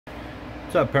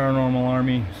What's up, Paranormal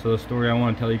Army? So the story I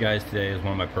want to tell you guys today is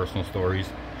one of my personal stories.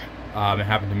 It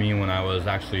happened to me when I was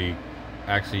actually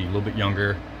a little bit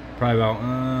younger, probably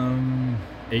about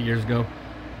 8 years ago.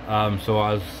 So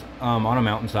I was on a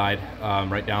mountainside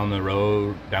right down the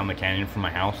road, down the canyon from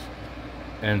my house.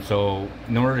 And so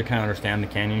in order to kind of understand the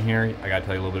canyon here, I gotta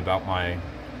tell you a little bit about my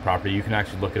property. You can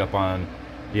actually look it up on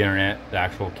the internet, the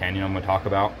actual canyon I'm going to talk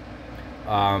about.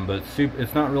 But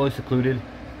it's not really secluded,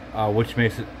 which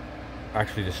makes it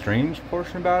actually the strange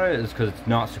portion about it is because it's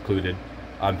not secluded.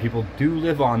 People do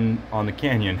live on the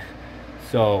canyon.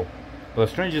 So but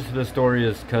the strangest of the story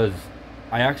is because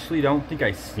I actually don't think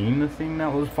I seen the thing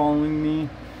that was following me,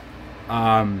 but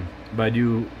I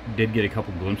did get a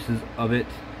couple glimpses of it,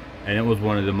 and it was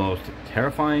one of the most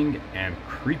terrifying and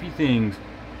creepy things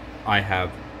I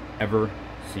have ever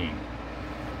seen.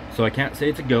 So I can't say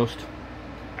it's a ghost,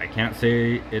 I can't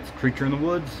say it's a creature in the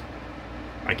woods,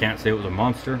 I can't say it was a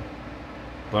monster,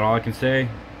 but all I can say,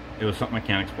 it was something I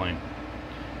can't explain.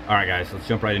 Alright guys, let's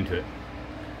jump right into it.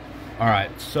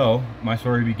 Alright, so my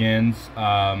story begins,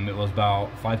 it was about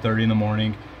 5:30 in the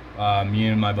morning. Me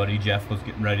and my buddy Jeff was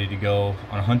getting ready to go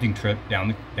on a hunting trip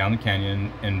down the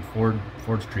canyon in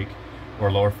Ford's Creek,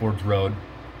 or Lower Ford's Road.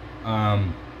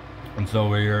 And so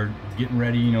we were getting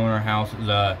ready, you know, in our house. It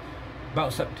was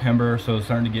about September, so it was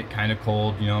starting to get kind of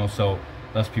cold, you know, so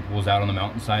less people was out on the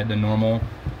mountainside than normal.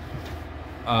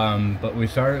 But we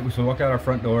walked out our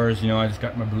front doors, you know, I just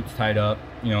got my boots tied up,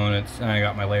 you know, and I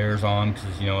got my layers on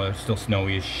because, you know, it's still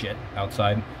snowy as shit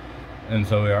outside. And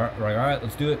so we're like, all right,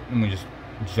 let's do it. And we just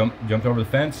jumped over the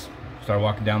fence, started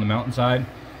walking down the mountainside.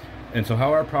 And so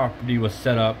how our property was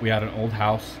set up, we had an old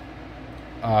house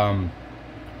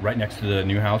right next to the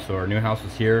new house. So our new house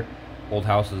is here, old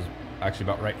house is actually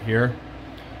about right here.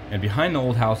 And behind the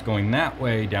old house, going that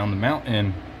way down the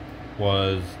mountain,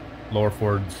 was Lower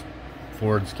Ford's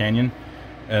Canyon.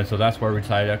 And so that's where we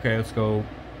decided, okay, let's go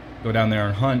down there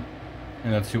and hunt,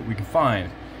 and let's see what we can find.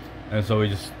 And so we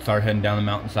just started heading down the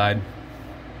mountainside.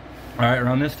 All right,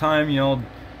 around this time, you know,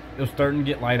 it was starting to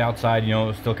get light outside. You know, it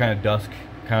was still kind of dusk,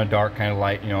 kind of dark, kind of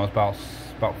light. You know, it's about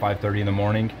 5:30 in the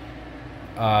morning.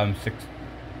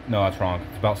 No, that's wrong.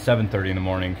 It's about 7:30 in the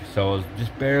morning. So it was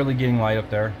just barely getting light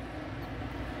up there.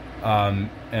 And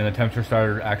the temperature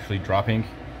started actually dropping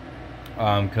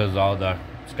because all the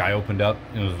sky opened up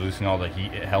and it was losing all the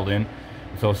heat it held in.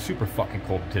 So it was super fucking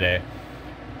cold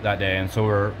that day. And so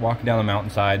we're walking down the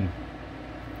mountainside,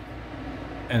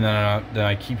 and then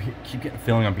I keep getting a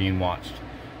feeling I'm being watched.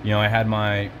 You know, I had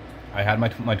my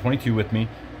 22 with me,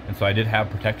 and so I did have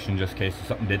protection just in case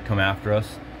something did come after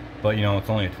us. But you know, it's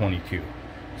only a 22,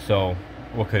 so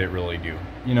what could it really do?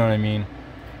 You know what I mean?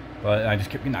 But I just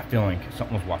kept getting that feeling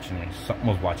something was watching me. Something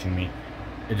was watching me.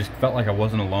 It just felt like I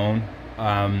wasn't alone.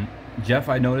 Jeff,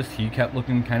 I noticed he kept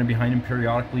looking kind of behind him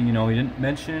periodically. You know, he didn't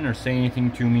mention or say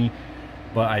anything to me,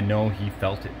 but I know he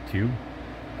felt it too.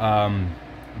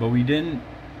 But we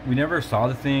never saw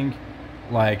the thing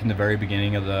like in the very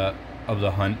beginning of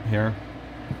the hunt here.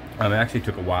 It actually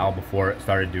took a while before it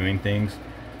started doing things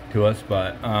to us,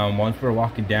 but once we're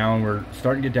walking down, we're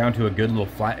starting to get down to a good little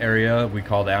flat area we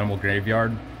call the animal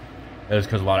graveyard. That is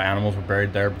because a lot of animals were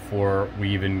buried there before we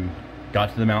even got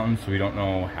to the mountain, so we don't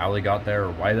know how they got there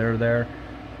or why they're there.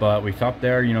 But we stopped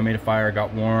there, you know, made a fire,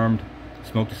 got warmed,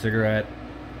 smoked a cigarette,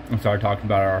 and started talking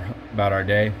about our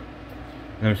day. And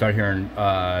then we started hearing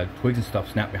twigs and stuff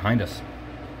snap behind us,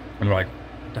 and we're like,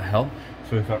 what the hell?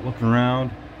 So we start looking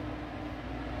around,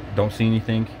 don't see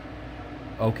anything.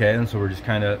 Okay, and so we're just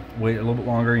kind of wait a little bit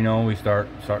longer, you know. We start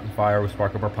the fire, we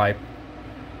spark up our pipe,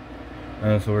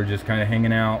 and so we're just kind of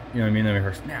hanging out, you know what I mean. Then we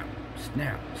heard snap,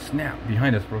 snap, snap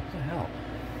behind us. What the hell?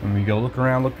 And we go look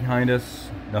around, look behind us,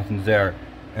 nothing's there.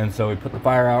 And so we put the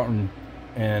fire out, and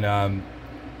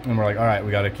we're like, all right,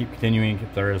 we got to keep continuing.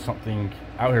 If there is something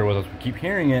out here with us, we keep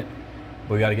hearing it,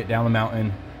 but we got to get down the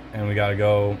mountain, and we got to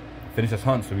go finish this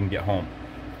hunt so we can get home.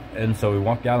 And so we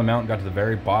walked down the mountain, got to the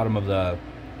very bottom of the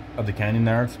canyon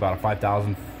there. It's about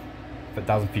 5,000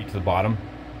 feet to the bottom.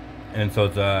 And so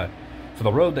so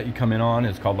the road that you come in on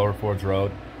is called Lower Ford's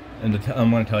Road. And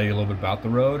I'm going to tell you a little bit about the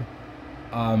road.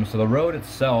 So the road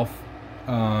itself,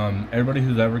 everybody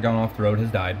who's ever gone off the road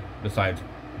has died, besides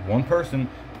one person.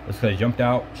 This guy jumped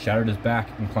out, shattered his back,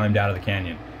 and climbed out of the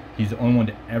canyon. He's the only one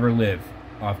to ever live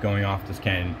going off this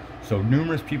canyon. So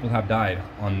numerous people have died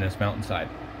on this mountainside,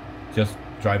 just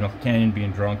driving off the canyon,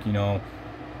 being drunk, you know.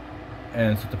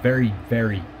 And so it's a very,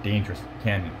 very dangerous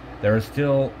canyon. There are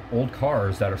still old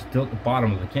cars that are still at the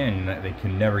bottom of the canyon that they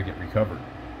can never get recovered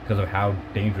because of how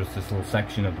dangerous this little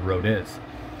section of the road is.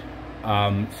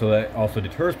 So that also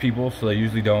deters people, so they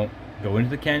usually don't go into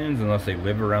the canyons unless they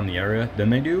live around the area.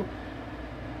 Then they do.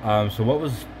 So what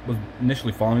was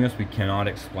initially following us, we cannot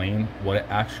explain what it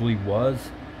actually was.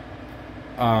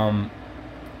 But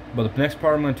the next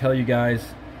part I'm going to tell you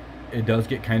guys, it does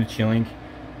get kind of chilling,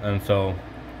 and so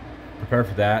prepare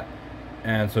for that.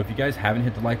 And so if you guys haven't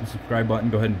hit the like and subscribe button,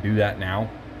 go ahead and do that now.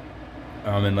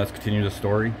 And let's continue the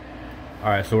story.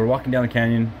 Alright, so we're walking down the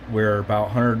canyon. We're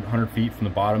about 100 feet from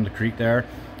the bottom of the creek there,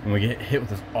 and we get hit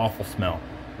with this awful smell.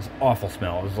 This awful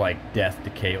smell. It was like death,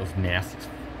 decay. It was nasty as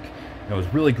fuck. It was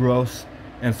really gross.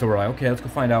 And so we're like, okay, let's go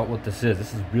find out what this is.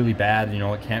 This is really bad, you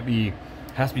know. It can't be,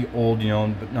 has to be old, you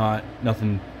know, but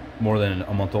nothing more than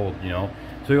a month old, you know.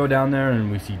 So we go down there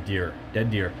and we see deer,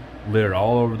 dead deer, littered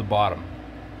all over the bottom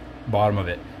of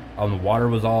it. The water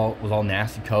was all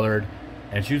nasty colored,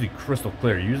 and it's usually crystal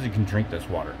clear. You usually can drink this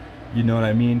water, you know what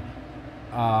I mean?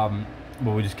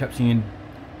 But we just kept seeing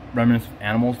remnants of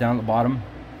animals down at the bottom,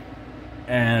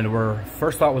 and our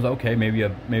first thought was, okay, maybe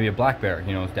a black bear,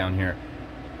 you know, is down here.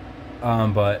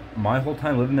 But my whole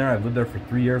time living there, I've lived there for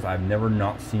 3 years, I've never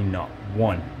not seen not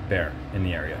one bear in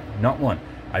the area. Not one.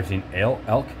 I've seen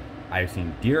elk, I've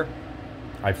seen deer,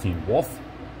 I've seen wolf.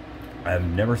 I've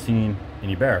never seen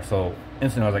any bear. So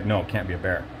instantly I was like, no, it can't be a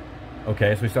bear.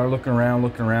 Okay, so we started looking around,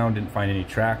 didn't find any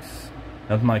tracks,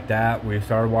 nothing like that. We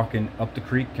started walking up the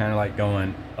creek, kind of like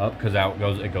going up, because out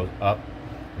it goes up,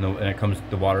 and it comes,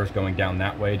 the water's going down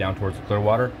that way, down towards the clear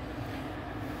water.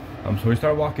 So we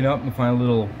started walking up and find a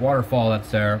little waterfall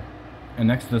that's there, and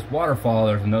next to this waterfall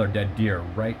there's another dead deer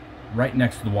right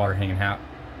next to the water, hanging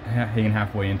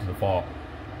halfway into the fall.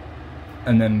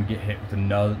 And then we get hit with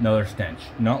another stench.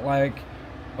 Not like,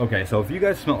 okay, so if you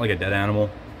guys smell like a dead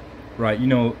animal, right, you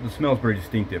know, the smell's very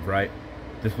distinctive, right?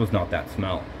 This was not that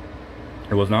smell.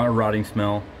 It was not a rotting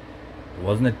smell. It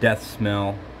wasn't a death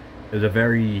smell. It was a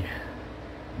very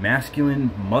masculine,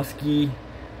 musky,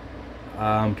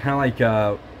 kind of like,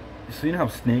 so you know how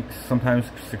snakes sometimes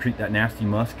secrete that nasty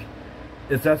musk?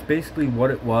 That's basically what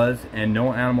it was, and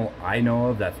no animal I know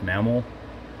of that's mammal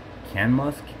can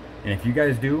musk. And if you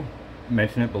guys do,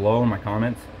 mention it below in my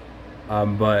comments.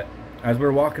 But as we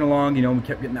were walking along, you know, we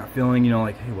kept getting that feeling, you know,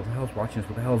 like, hey, what the hell's watching this?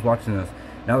 What the hell is watching this?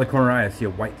 Now the corner eye, I see a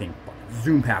white thing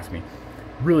zoom past me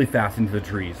really fast into the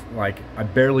trees. Like, I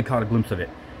barely caught a glimpse of it.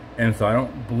 And so I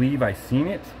don't believe I seen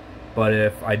it, but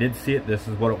if I did see it, this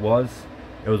is what it was.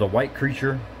 It was a white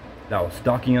creature that was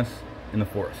stalking us in the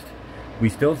forest. We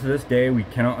still, to this day, we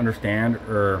cannot understand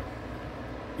or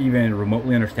even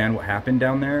remotely understand what happened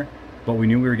down there, but we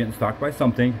knew we were getting stalked by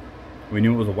something. We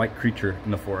knew it was a white creature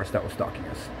in the forest that was stalking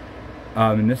us.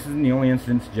 And this isn't the only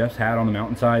instance Jeff's had on the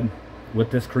mountainside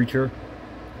with this creature.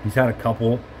 He's had a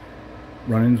couple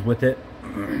run-ins with it,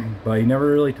 but he never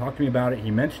really talked to me about it.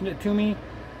 He mentioned it to me,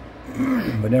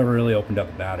 but never really opened up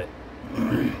about it.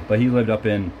 But he lived up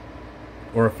in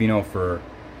Orafino for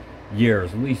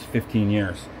years, at least 15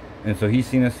 years. And so he's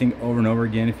seen this thing over and over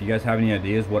again. If you guys have any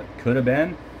ideas what it could have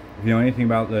been, if you know anything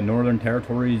about the northern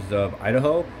territories of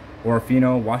Idaho,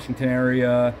 Orafino, Washington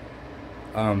area,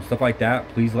 stuff like that,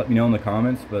 please let me know in the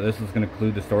comments. But this is going to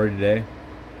conclude the story today.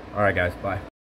 Alright guys, bye.